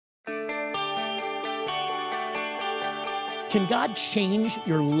Can God change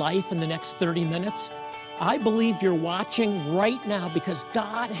your life in the next 30 minutes? I believe you're watching right now because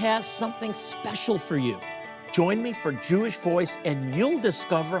God has something special for you. Join me for Jewish Voice and you'll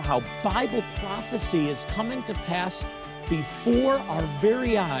discover how Bible prophecy is coming to pass before our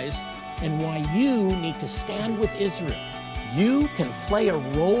very eyes and why you need to stand with Israel. You can play a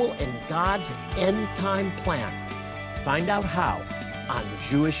role in God's end-time plan. Find out how on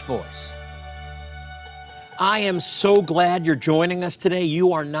Jewish Voice. I am so glad you're joining us today.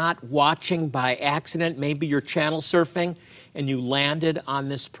 You are not watching by accident. Maybe you're channel surfing and you landed on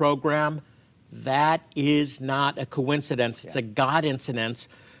this program. That is not a coincidence. It's a God incidence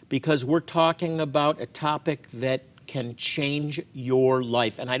because we're talking about a topic that can change your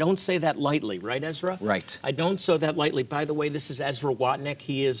life. And I don't say that lightly, right, Ezra? Right. I don't say that lightly. By the way, this is Ezra Watnick.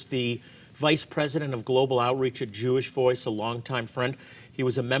 He is the Vice President of Global Outreach at Jewish Voice, a longtime friend. He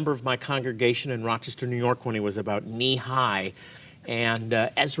was a member of my congregation in Rochester, New York when he was about knee-high. And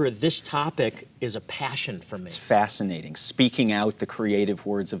Ezra, this topic is a passion for me. It's fascinating, speaking out the creative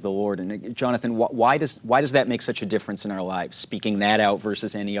words of the Lord. And Jonathan, why does that make such a difference in our lives, speaking that out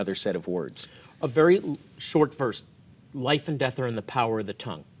versus any other set of words? A very short verse. Life and death are in the power of the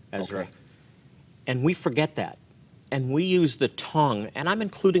tongue, Ezra. Okay. And we forget that. And we use the tongue, and I'm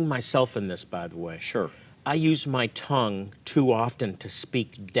including myself in this, by the way. Sure. I use my tongue too often to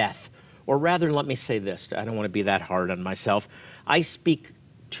speak death. Or rather, let me say this. I don't want to be that hard on myself. I speak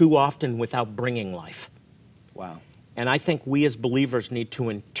too often without bringing life. Wow. And I think we as believers need to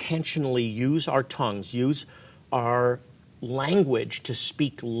intentionally use our tongues, use our language to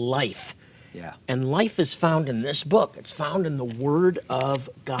speak life. Yeah. And life is found in this book. It's found in the Word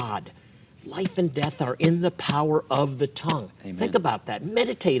of God. Life and death are in the power of the tongue. Amen. Think about that.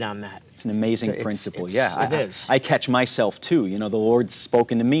 Meditate on that. It's an amazing principle. It is. I catch myself too. You know, the Lord's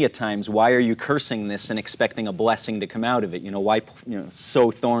spoken to me at times. Why are you cursing this and expecting a blessing to come out of it? You know, why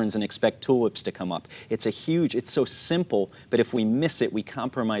sow thorns and expect tulips to come up? It's so simple, but if we miss it, we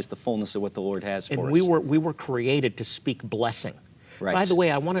compromise the fullness of what the Lord has for us. And we were created to speak blessing. Right. By the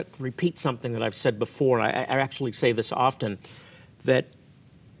way, I want to repeat something that I've said before. I actually say this often, that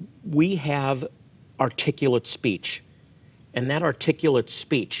we have articulate speech, and that articulate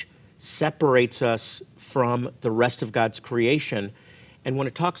speech separates us from the rest of God's creation. And when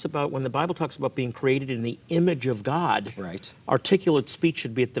the Bible talks about being created in the image of God, right, articulate speech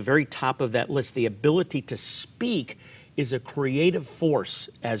should be at the very top of that list. The ability to speak is a creative force,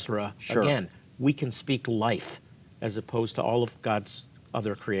 Ezra. Sure. Again, we can speak life as opposed to all of God's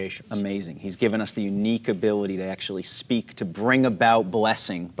other creations. Amazing. He's given us the unique ability to actually speak, to bring about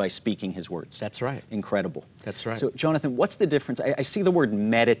blessing by speaking His words. That's right. Incredible. That's right. So, Jonathan, what's the difference? I see the word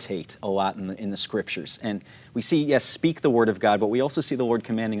meditate a lot in the Scriptures. And we see, yes, speak the Word of God, but we also see the Lord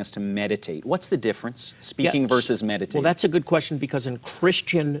commanding us to meditate. What's the difference, speaking versus meditating? Well, that's a good question because in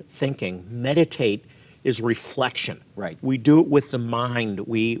Christian thinking, meditate is reflection. Right. We do it with the mind.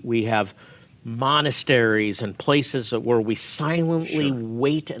 We have monasteries and places where we silently Sure.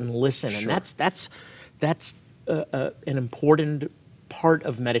 wait and listen, Sure. and that's an important part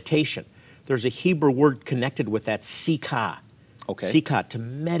of meditation. There's a Hebrew word connected with that, sikah. Okay. Sikah, to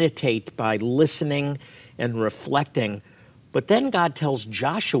meditate by listening and reflecting. But then God tells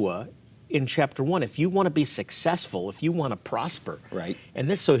Joshua in chapter 1, if you want to be successful, if you want to prosper, right.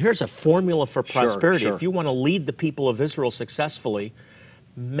 And so here's a formula for prosperity. Sure. If you want to lead the people of Israel successfully,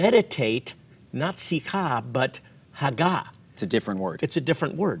 meditate. Not sikah, but hagah. It's a different word. It's a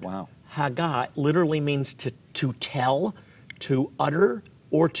different word. Wow. Hagah literally means to tell, to utter,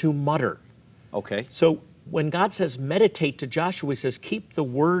 or to mutter. Okay. So when God says meditate to Joshua, He says keep the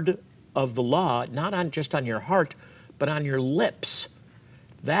word of the law not just on your heart, but on your lips.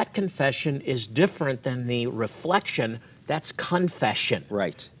 That confession is different than the reflection. That's confession.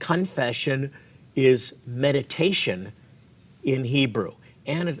 Right. Confession is meditation in Hebrew.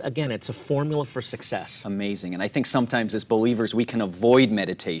 And again, it's a formula for success. Amazing. And I think sometimes as believers, we can avoid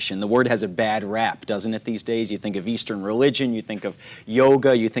meditation. The word has a bad rap, doesn't it, these days? You think of Eastern religion, you think of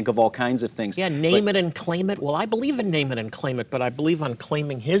yoga, you think of all kinds of things. Yeah, name it and claim it. Well, I believe in name it and claim it, but I believe on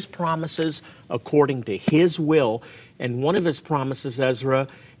claiming His promises according to His will. And one of His promises, Ezra,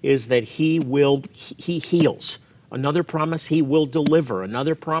 is that He heals. Another promise, He will deliver.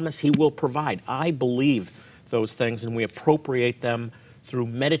 Another promise, He will provide. I believe those things, and we appropriate them through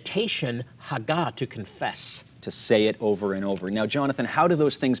meditation, hagah, to confess. To say it over and over. Now, Jonathan, how do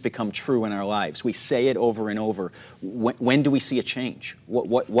those things become true in our lives? We say it over and over. When do we see a change?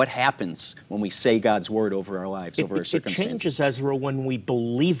 What happens when we say God's word over our lives, over our circumstances? It changes, Ezra, when we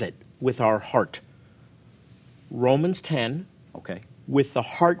believe it with our heart. Romans 10, okay. with the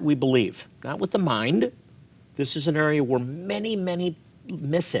heart we believe, not with the mind, This is an area where many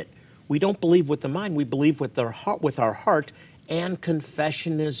miss it. We don't believe with the mind, we believe with our heart, and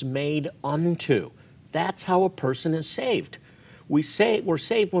confession is made unto. That's how a person is saved. We're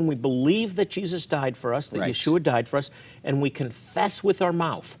saved when we believe that Jesus died for us, that Right. Yeshua died for us, and we confess with our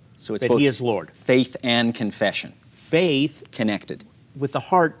mouth So it's that both He is Lord. faith and confession Faith connected. with the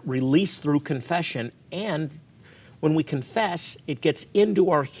heart released through confession, and when we confess, it gets into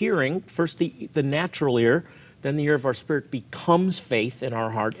our hearing. First the natural ear, then the ear of our spirit becomes faith in our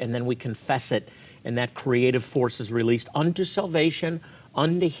heart, and then we confess it, and that creative force is released unto salvation,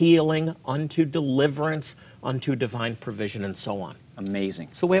 unto healing, unto deliverance, unto divine provision, and so on. Amazing.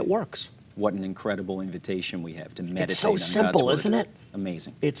 It's the way it works. What an incredible invitation we have to meditate It's so on God's simple, word. isn't it?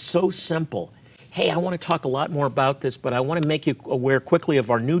 Amazing. It's so simple. Hey, I want to talk a lot more about this, but I want to make you aware quickly of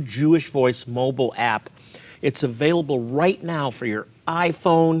our new Jewish Voice mobile app. It's available right now for your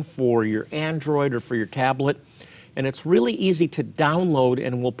iPhone, for your Android, or for your tablet. And it's really easy to download,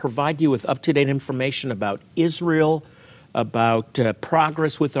 and will provide you with up-to-date information about Israel, about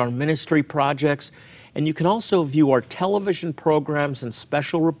progress with our ministry projects. And you can also view our television programs and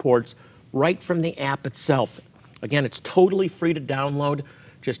special reports right from the app itself. Again, it's totally free to download.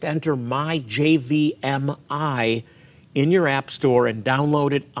 Just enter MyJVMI in your app store and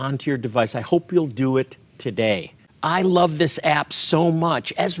download it onto your device. I hope you'll do it today. I love this app so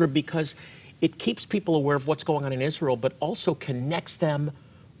much, Ezra, because it keeps people aware of what's going on in Israel, but also connects them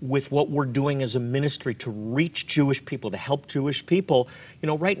with what we're doing as a ministry to reach Jewish people, to help Jewish people. You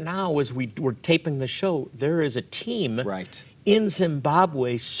know, right now, as we're taping the show, there is a team Right. in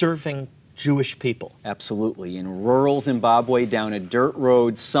Zimbabwe serving Jewish people. Absolutely. In rural Zimbabwe, down a dirt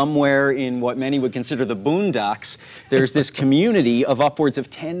road somewhere in what many would consider the boondocks, there's this community of upwards of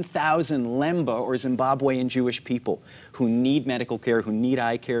 10,000 Lemba, or Zimbabwean Jewish people, who need medical care, who need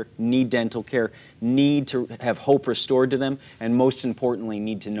eye care, need dental care, need to have hope restored to them, and most importantly,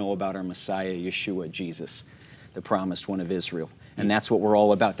 need to know about our Messiah, Yeshua, Jesus, the promised one of Israel. And that's what we're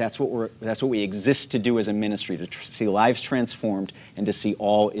all about. That's what we exist to do as a ministry, to see lives transformed and to see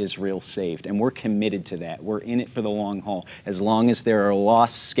all Israel saved. And we're committed to that. We're in it for the long haul. As long as there are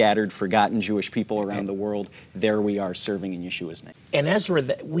lost, scattered, forgotten Jewish people around the world, there we are serving in Yeshua's name. And Ezra,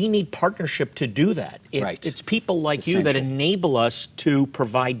 we need partnership to do that. Right. It's people like It's you that essential. enable us to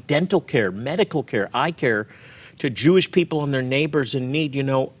provide dental care, medical care, eye care to Jewish people and their neighbors in need. You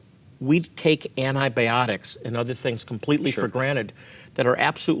know, we take antibiotics and other things completely Sure. for granted that are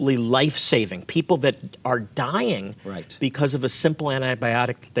absolutely life-saving. People that are dying Right. because of a simple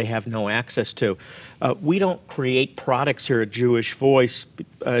antibiotic that they have no access to. We don't create products here at Jewish Voice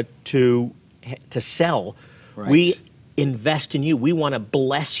to sell. Right. We invest in you. We want to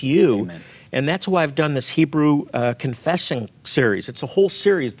bless you. Amen. And that's why I've done this Hebrew confessing series. It's a whole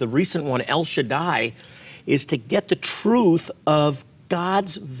series. The recent one, El Shaddai, is to get the truth of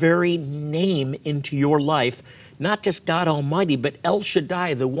God's very name into your life. Not just God Almighty, but El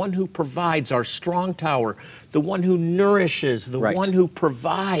Shaddai, the one who provides, our strong tower, the one who nourishes, the Right. one who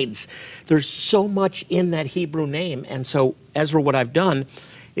provides. There's so much in that Hebrew name. And so, Ezra, what I've done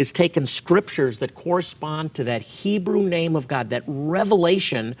is taken scriptures that correspond to that Hebrew name of God, that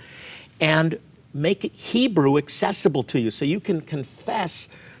revelation, and make it Hebrew accessible to you so you can confess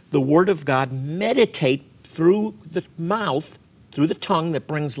the Word of God, meditate through the mouth, through the tongue that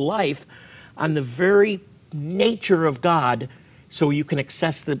brings life, on the very nature of God, so you can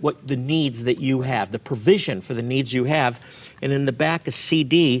access the needs that you have, the provision for the needs you have. And in the back, a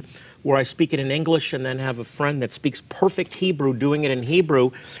CD where I speak it in English and then have a friend that speaks perfect Hebrew doing it in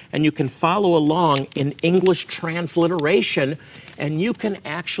Hebrew, and you can follow along in English transliteration, and you can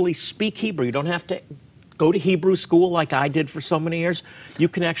actually speak Hebrew. You don't have to go to Hebrew school like I did for so many years. You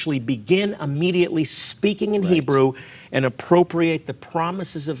can actually begin immediately speaking in Right. Hebrew and appropriate the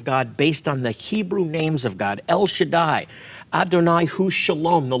promises of God based on the Hebrew names of God. El Shaddai, Adonai Hu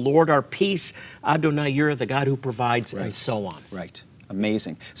Shalom, the Lord our peace, Adonai Yireh, the God who provides, and Right. so on. Right.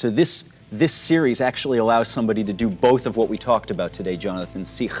 Amazing. So this series actually allows somebody to do both of what we talked about today, Jonathan.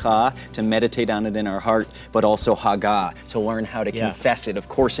 Sicha, to meditate on it in our heart, but also Hagah, to learn how to Yeah. confess it, of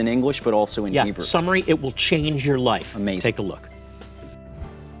course in English, but also in Yeah, Hebrew. summary, it will change your life. Amazing. Take a look.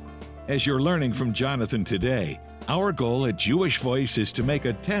 As you're learning from Jonathan today, our goal at Jewish Voice is to make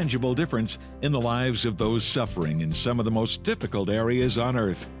a tangible difference in the lives of those suffering in some of the most difficult areas on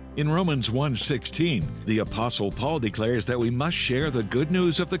earth. In Romans 1:16, the Apostle Paul declares that we must share the good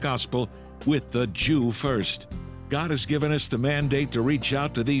news of the gospel with the Jew first. God has given us the mandate to reach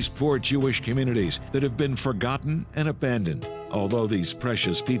out to these poor Jewish communities that have been forgotten and abandoned. Although these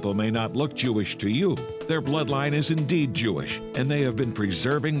precious people may not look Jewish to you, their bloodline is indeed Jewish, and they have been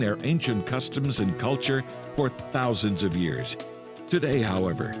preserving their ancient customs and culture for thousands of years. Today,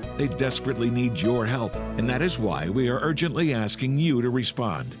 however, they desperately need your help, and that is why we are urgently asking you to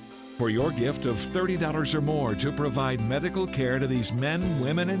respond. For your gift of $30 or more to provide medical care to these men,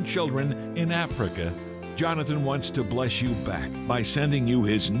 women, and children in Africa, Jonathan wants to bless you back by sending you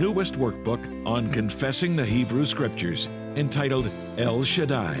his newest workbook on confessing the Hebrew Scriptures, entitled El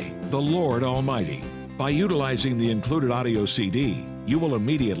Shaddai, the Lord Almighty. By utilizing the included audio CD, you will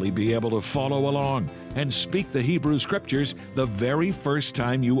immediately be able to follow along and speak the Hebrew Scriptures the very first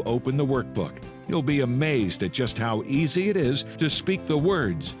time you open the workbook. You'll be amazed at just how easy it is to speak the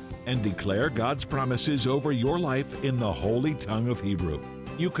words and declare God's promises over your life in the holy tongue of Hebrew.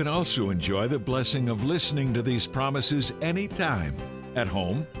 You can also enjoy the blessing of listening to these promises anytime, at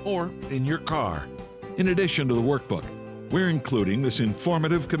home or in your car. In addition to the workbook, we're including this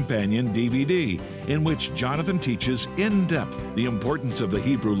informative companion DVD in which Jonathan teaches in depth the importance of the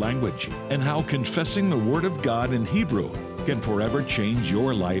Hebrew language and how confessing the Word of God in Hebrew can forever change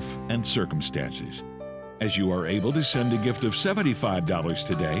your life and circumstances. As you are able to send a gift of $75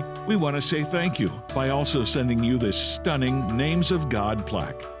 today, we want to say thank you by also sending you this stunning Names of God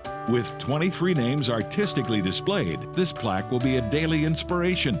plaque. With 23 names artistically displayed, this plaque will be a daily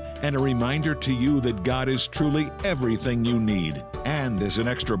inspiration and a reminder to you that God is truly everything you need. And as an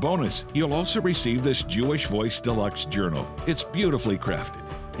extra bonus, you'll also receive this Jewish Voice Deluxe Journal. It's beautifully crafted,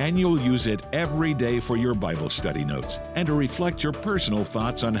 and you'll use it every day for your Bible study notes and to reflect your personal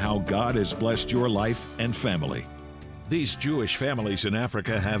thoughts on how God has blessed your life and family. These Jewish families in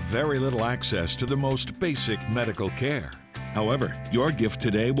Africa have very little access to the most basic medical care. However, your gift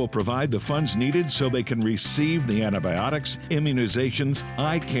today will provide the funds needed so they can receive the antibiotics, immunizations,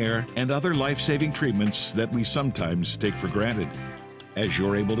 eye care, and other life-saving treatments that we sometimes take for granted. As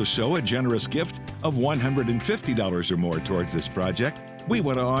you're able to sow a generous gift of $150 or more towards this project, we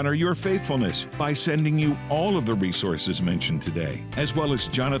want to honor your faithfulness by sending you all of the resources mentioned today, as well as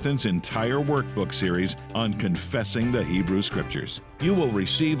Jonathan's entire workbook series on confessing the Hebrew Scriptures. You will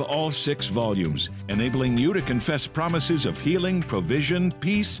receive all 6 volumes, enabling you to confess promises of healing, provision,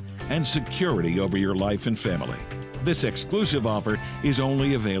 peace, and security over your life and family. This exclusive offer is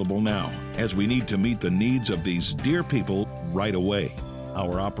only available now, as we need to meet the needs of these dear people right away.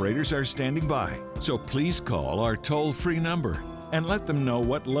 Our operators are standing by, so please call our toll-free number and let them know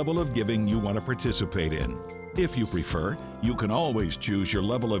what level of giving you want to participate in. If you prefer, you can always choose your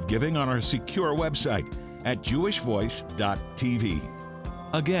level of giving on our secure website at jewishvoice.tv.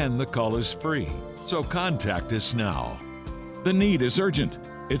 Again, the call is free, so contact us now. The need is urgent.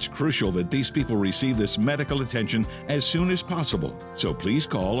 It's crucial that these people receive this medical attention as soon as possible, so please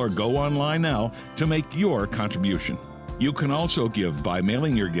call or go online now to make your contribution. You can also give by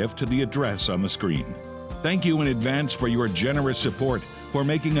mailing your gift to the address on the screen. Thank you in advance for your generous support for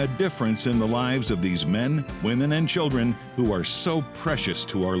making a difference in the lives of these men, women, and children who are so precious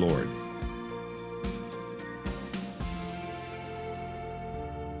to our Lord.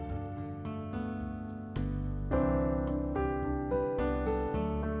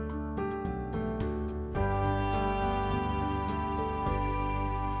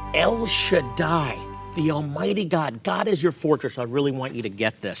 El Shaddai, the Almighty God. God is your fortress. I really want you to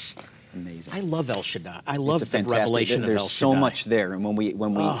get this. Amazing. I love El Shaddai. I love It's a the fantastic. revelation of El Shaddai. There's so much there, and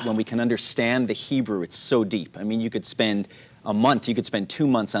when we can understand the Hebrew, it's so deep. I mean, you could spend a month, you could spend 2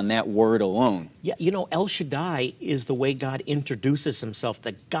 months on that word alone. Yeah, you know, El Shaddai is the way God introduces himself,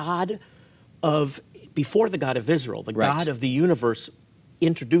 the God of, before the God of Israel, the Right. God of the universe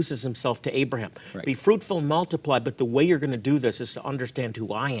introduces himself to Abraham. Right. Be fruitful and multiply, but the way you're going to do this is to understand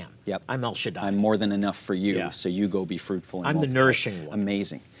who I am. Yep. I'm El Shaddai. I'm more than enough for you, Yeah. so you go be fruitful and I'm the multiply. nourishing one.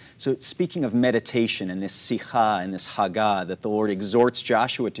 Amazing. So speaking of meditation and this Sikha and this Haggah that the Lord exhorts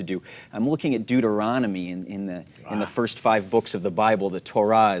Joshua to do, I'm looking at Deuteronomy in the first 5 books of the Bible, the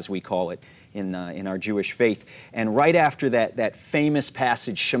Torah as we call it in our Jewish faith. And right after that famous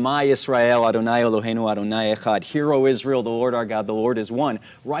passage, Shema Yisrael, Adonai Eloheinu, Adonai Echad, Hear, O Israel, the Lord our God, the Lord is one.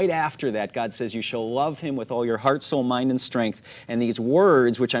 Right after that, God says, you shall love him with all your heart, soul, mind, and strength. And these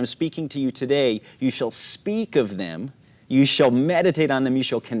words, which I'm speaking to you today, you shall speak of them. You shall meditate on them, you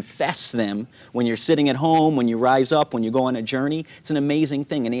shall confess them when you're sitting at home, when you rise up, when you go on a journey. It's an amazing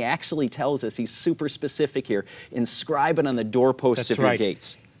thing. And he actually tells us, he's super specific here, inscribe it on the doorposts That's of right. your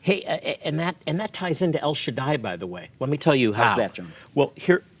gates. Hey, and that ties into El Shaddai, by the way. Let me tell you how. How's that, John? Well,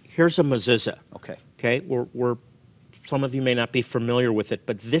 here's a mezuzah. Okay. Okay, we're some of you may not be familiar with it,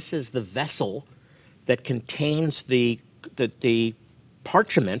 but this is the vessel that contains the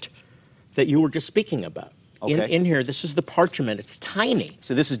parchment that you were just speaking about. Okay. In here, this is the parchment. It's tiny.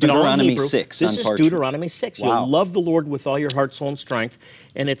 So this is but all Deuteronomy Hebrew. 6 on This is parchment. Deuteronomy 6. Wow. You'll love the Lord with all your heart, soul, and strength.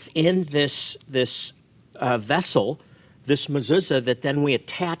 And it's in this vessel, this mezuzah, that then we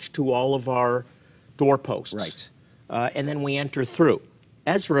attach to all of our doorposts. Right. And then we enter through.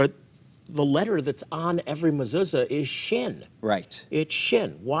 Ezra, the letter that's on every mezuzah is Shin. Right. It's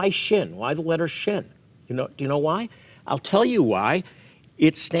Shin. Why Shin? Why the letter Shin? Do you know why? I'll tell you why.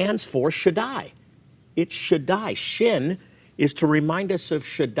 It stands for Shaddai. It's Shaddai. Shin is to remind us of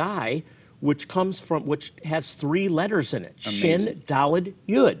Shaddai, which has 3 letters in it. Amazing. Shin, Daled,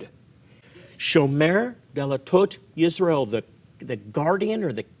 Yud. Shomer Delatot Yisrael, the guardian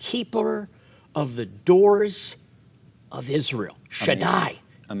or the keeper of the doors of Israel. Shaddai.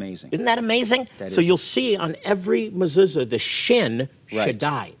 Amazing. Isn't that amazing? That so is. you'll see on every mezuzah the Shin, Right.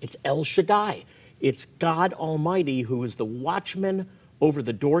 Shaddai. It's El Shaddai. It's God Almighty who is the watchman over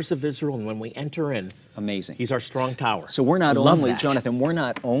the doors of Israel, and when we enter in, Amazing. He's our strong tower. So we're not Love only, that. Jonathan, we're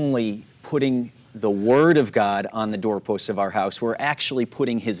not only putting the Word of God on the doorposts of our house, we're actually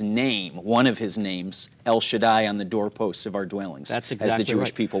putting His name, one of His names, El Shaddai, on the doorposts of our dwellings. That's exactly as the Jewish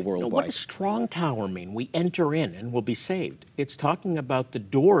right. people Now, worldwide. what does strong tower mean? We enter in and we'll be saved. It's talking about the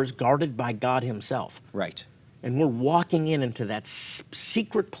doors guarded by God Himself. Right. And we're walking into that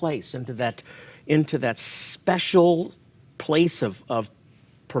secret place, into that special place of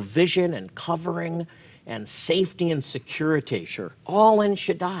provision and covering and safety and security. Sure. All in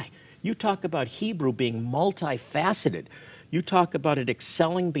Shaddai. You talk about Hebrew being multifaceted. You talk about it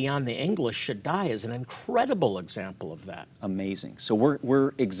excelling beyond the English. Shaddai is an incredible example of that. Amazing. So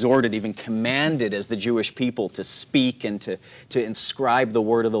we're exhorted, even commanded as the Jewish people to speak and to inscribe the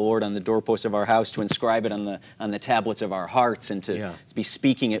word of the Lord on the doorposts of our house, to inscribe it on the tablets of our hearts, and to be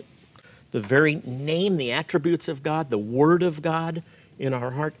speaking it. The very name, the attributes of God, the word of God in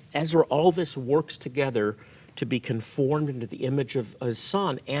our heart. Ezra, all this works together to be conformed into the image of His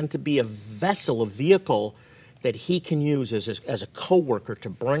Son and to be a vessel, a vehicle that He can use as a co-worker to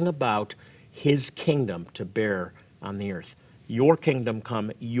bring about His kingdom to bear on the earth. Your kingdom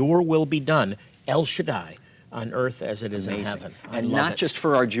come, your will be done, El Shaddai, on earth as it is in heaven. And not just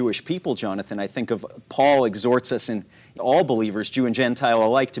for our Jewish people, Jonathan. I think of Paul exhorts us in all believers, Jew and Gentile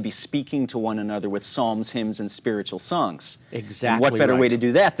alike, to be speaking to one another with psalms, hymns, and spiritual songs. Exactly. And what better right. way to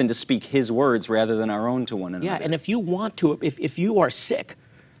do that than to speak His words rather than our own to one another? Yeah, and if you want to, if you are sick,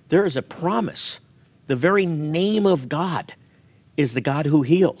 there is a promise. The very name of God is the God who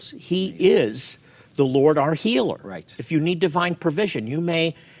heals. He is the Lord our healer. Right. If you need divine provision, you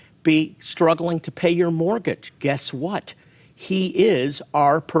may be struggling to pay your mortgage. Guess what? He is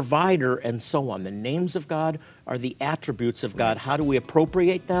our provider, and so on. The names of God are the attributes of God. How do we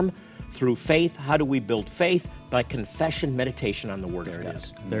appropriate them? Through faith. How do we build faith? By confession, meditation on the Word of God.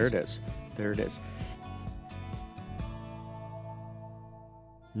 is. There it is. There it is.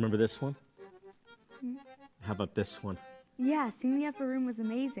 Remember this one? How about this one? Yeah, seeing the upper room was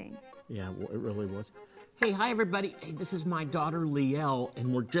amazing. Yeah, it really was. Hey, hi everybody. Hey, this is my daughter Liel,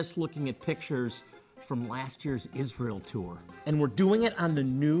 and we're just looking at pictures from last year's Israel tour. And we're doing it on the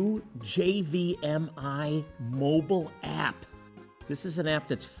new JVMI mobile app. This is an app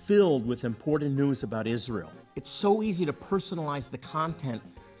that's filled with important news about Israel. It's so easy to personalize the content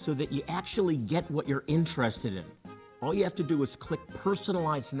so that you actually get what you're interested in. All you have to do is click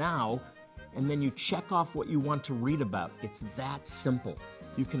Personalize Now, and then you check off what you want to read about. It's that simple.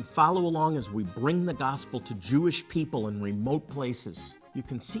 You can follow along as we bring the gospel to Jewish people in remote places. You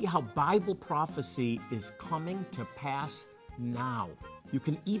can see how Bible prophecy is coming to pass now. You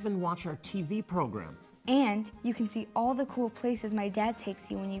can even watch our TV program. And you can see all the cool places my dad takes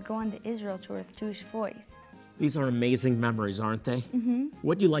you when you go on the Israel tour with Jewish Voice. These are amazing memories, aren't they? Mm-hmm.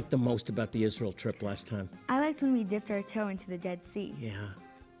 What do you like the most about the Israel trip last time? I liked when we dipped our toe into the Dead Sea. Yeah.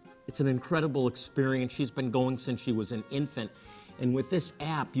 It's an incredible experience. She's been going since she was an infant. And with this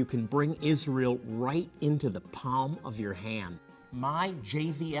app, you can bring Israel right into the palm of your hand. My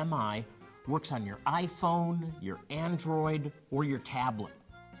JVMI works on your iPhone, your Android, or your tablet.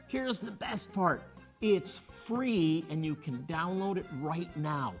 Here's the best part. It's free, and you can download it right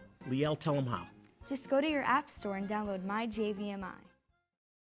now. Liel, tell them how. Just go to your app store and download My JVMI.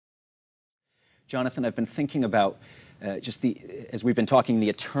 Jonathan, I've been thinking about as we've been talking, the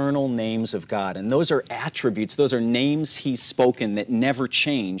eternal names of God. And those are attributes, those are names He's spoken that never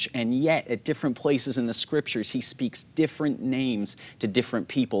change. And yet, at different places in the Scriptures, He speaks different names to different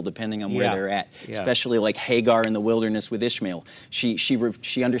people depending on where they're at. Yeah. Especially like Hagar in the wilderness with Ishmael.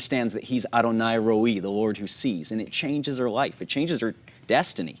 She understands that He's Adonai Roi, the Lord who sees. And it changes her life. It changes her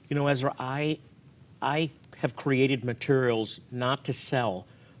destiny. You know, Ezra, I have created materials not to sell,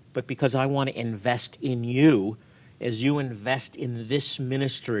 but because I want to invest in you as you invest in this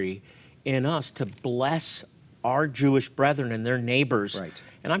ministry in us to bless our Jewish brethren and their neighbors. Right.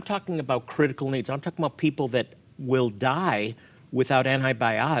 And I'm talking about critical needs. I'm talking about people that will die without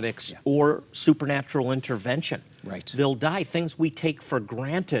antibiotics or supernatural intervention. Right. They'll die, things we take for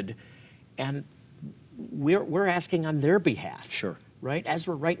granted, and we're asking on their behalf. Sure. Right? As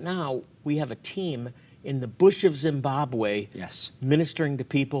we're right now, we have a team in the bush of Zimbabwe ministering to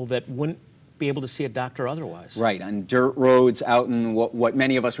people that wouldn't be able to see a doctor otherwise. Right, on dirt roads out in what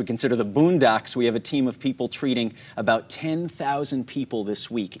many of us would consider the boondocks, we have a team of people treating about 10,000 people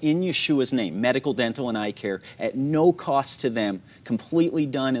this week in Yeshua's name, medical, dental, and eye care at no cost to them, completely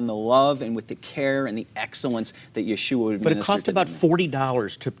done in the love and with the care and the excellence that Yeshua would But it costs about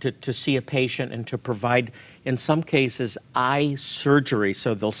 $40 to see a patient and to provide, in some cases, eye surgery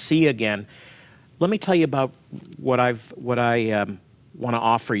so they'll see again. Let me tell you about what I want to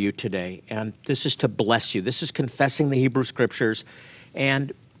offer you today, and this is to bless you. This is confessing the Hebrew Scriptures,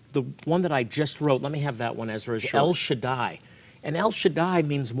 and the one that I just wrote, let me have that one, Ezra, is El Shaddai. And El Shaddai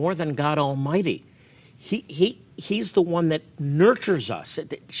means more than God Almighty. He's the one that nurtures us.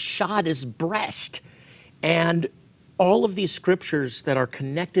 Shad is breast. And all of these scriptures that are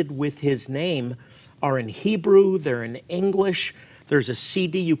connected with his name are in Hebrew, they're in English. There's a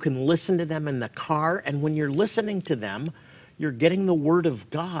CD, you can listen to them in the car, and when you're listening to them, you're getting the Word of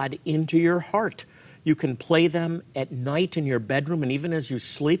God into your heart. You can play them at night in your bedroom, and even as you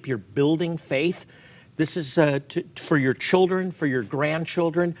sleep, you're building faith. This is for your children, for your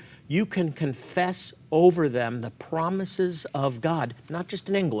grandchildren. You can confess over them the promises of God, not just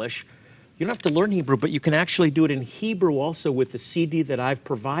in English. You don't have to learn Hebrew, but you can actually do it in Hebrew also with the CD that I've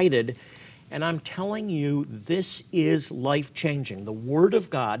provided. And I'm telling you, this is life-changing. The Word of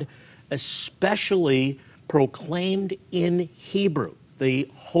God, especially proclaimed in Hebrew, the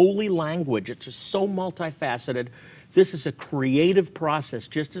holy language. It's just so multifaceted. This is a creative process.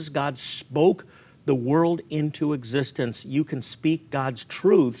 Just as God spoke the world into existence, you can speak God's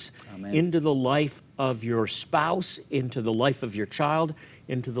truths into the life of your spouse, into the life of your child,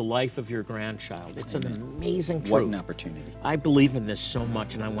 into the life of your grandchild. It's an amazing truth. What an opportunity. I believe in this so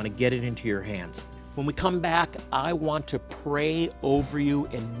much, and I want to get it into your hands. When we come back, I want to pray over you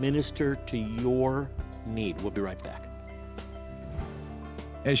and minister to your need. We'll be right back.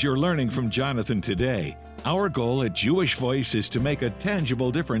 As you're learning from Jonathan today, our goal at Jewish Voice is to make a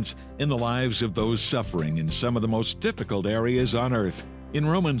tangible difference in the lives of those suffering in some of the most difficult areas on earth. In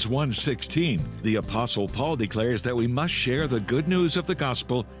Romans 1:16, the Apostle Paul declares that we must share the good news of the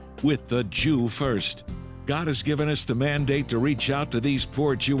gospel with the Jew first. God has given us the mandate to reach out to these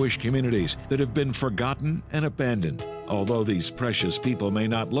poor Jewish communities that have been forgotten and abandoned. Although these precious people may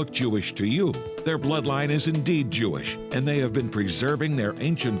not look Jewish to you, their bloodline is indeed Jewish, and they have been preserving their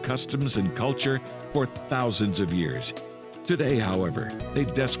ancient customs and culture for thousands of years. Today, however, they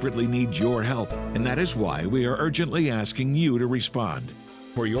desperately need your help, and that is why we are urgently asking you to respond.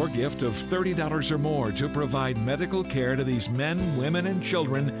 For your gift of $30 or more to provide medical care to these men, women, and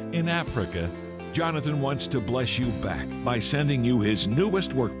children in Africa, Jonathan wants to bless you back by sending you his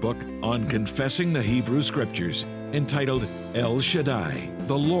newest workbook on confessing the Hebrew Scriptures, entitled El Shaddai,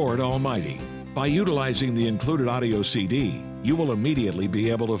 the Lord Almighty. By utilizing the included audio CD, you will immediately be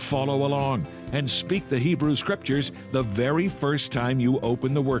able to follow along and speak the Hebrew Scriptures the very first time you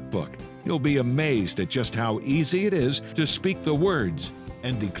open the workbook. You'll be amazed at just how easy it is to speak the words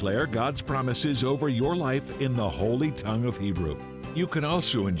and declare God's promises over your life in the holy tongue of Hebrew. You can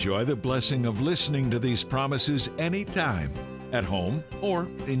also enjoy the blessing of listening to these promises anytime, at home or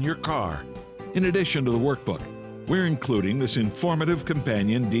in your car. In addition to the workbook, we're including this informative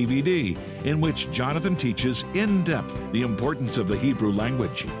companion DVD in which Jonathan teaches in depth the importance of the Hebrew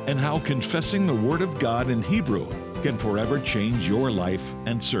language and how confessing the Word of God in Hebrew can forever change your life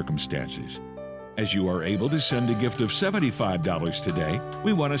and circumstances. As you are able to send a gift of $75 today,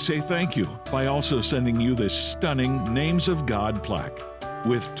 we want to say thank you by also sending you this stunning Names of God plaque.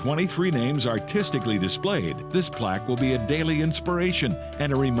 With 23 names artistically displayed, this plaque will be a daily inspiration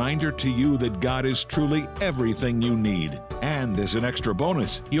and a reminder to you that God is truly everything you need. And as an extra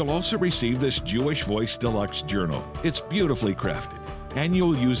bonus, you'll also receive this Jewish Voice Deluxe Journal. It's beautifully crafted, and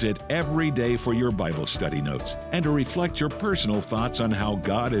you'll use it every day for your Bible study notes and to reflect your personal thoughts on how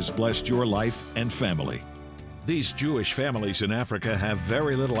God has blessed your life and family. These Jewish families in Africa have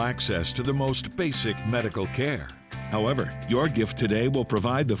very little access to the most basic medical care. However, your gift today will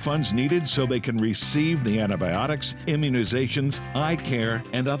provide the funds needed so they can receive the antibiotics, immunizations, eye care,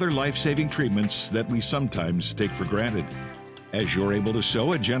 and other life-saving treatments that we sometimes take for granted. As you're able to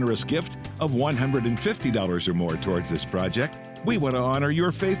sow a generous gift of $150 or more towards this project, We want to honor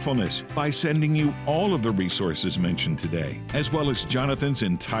your faithfulness by sending you all of the resources mentioned today, as well as Jonathan's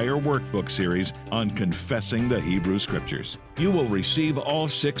entire workbook series on confessing the Hebrew Scriptures. You will receive all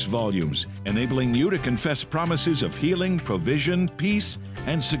 6 volumes, enabling you to confess promises of healing, provision, peace,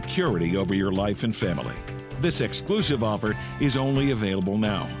 and security over your life and family. This exclusive offer is only available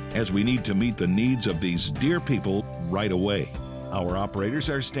now, as we need to meet the needs of these dear people right away. Our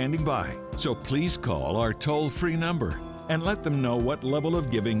operators are standing by, so please call our toll-free number and let them know what level of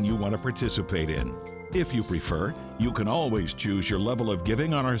giving you want to participate in. If you prefer, you can always choose your level of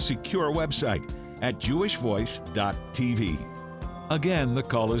giving on our secure website at jewishvoice.tv. Again, the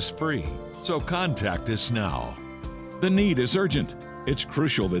call is free, so contact us now. The need is urgent. It's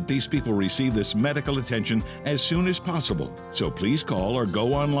crucial that these people receive this medical attention as soon as possible, so please call or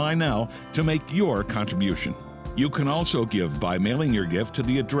go online now to make your contribution. You can also give by mailing your gift to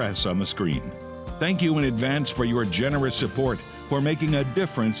the address on the screen. Thank you in advance for your generous support for making a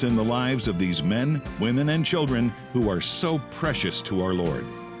difference in the lives of these men, women, and children who are so precious to our Lord.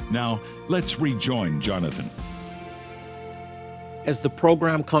 Now, let's rejoin Jonathan. As the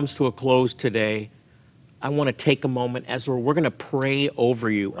program comes to a close today, I want to take a moment as we're going to pray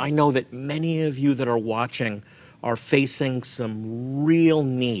over you. I know that many of you that are watching are facing some real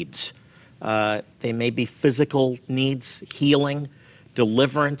needs. They may be physical needs, healing,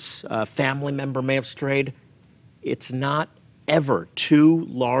 deliverance. A family member may have strayed. It's not ever too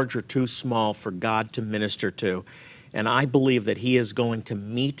large or too small for God to minister to. And I believe that He is going to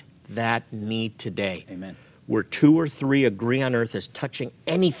meet that need today. Amen. Where 2 or 3 agree on earth as touching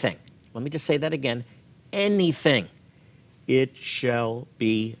anything, let me just say that again, anything, it shall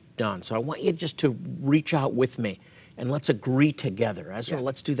be done. So I want you just to reach out with me and let's agree together. Ezra,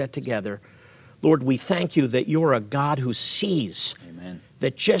 let's do that together. Lord, we thank you that you're a God who sees. Amen.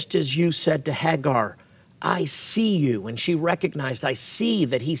 That just as you said to Hagar, I see you, and she recognized, I see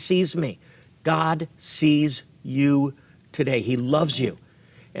that he sees me. God sees you today. He loves you.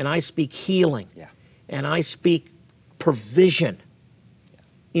 And I speak healing. And I speak provision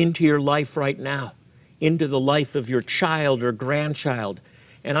into your life right now, into the life of your child or grandchild.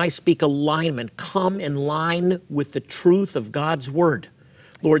 And I speak alignment. Come in line with the truth of God's word.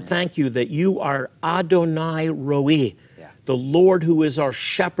 Lord, thank you that you are Adonai Roi, the Lord who is our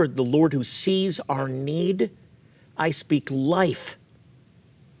shepherd, the Lord who sees our need. I speak life.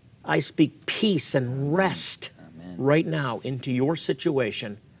 I speak peace and rest right now into your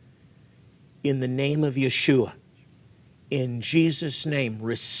situation in the name of Yeshua. In Jesus' name,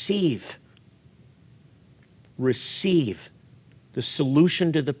 receive the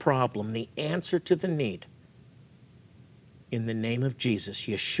solution to the problem, the answer to the need. In the name of Jesus,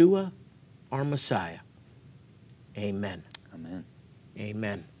 Yeshua, our Messiah. Amen. Amen.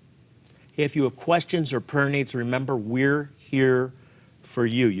 Amen. If you have questions or prayer needs, remember we're here for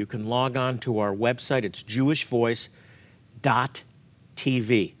you. You can log on to our website. It's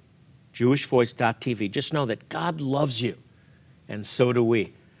jewishvoice.tv. jewishvoice.tv. Just know that God loves you, and so do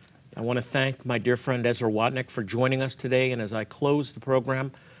we. I want to thank my dear friend Ezra Watnick for joining us today, and as I close the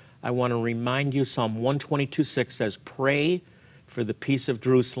program, I want to remind you, Psalm 122:6 says, pray for the peace of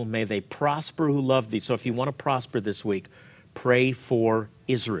Jerusalem. May they prosper who love thee. So if you want to prosper this week, pray for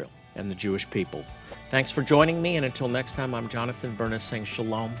Israel and the Jewish people. Thanks for joining me, and until next time, I'm Jonathan Bernis saying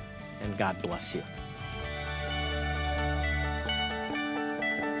shalom, and God bless you.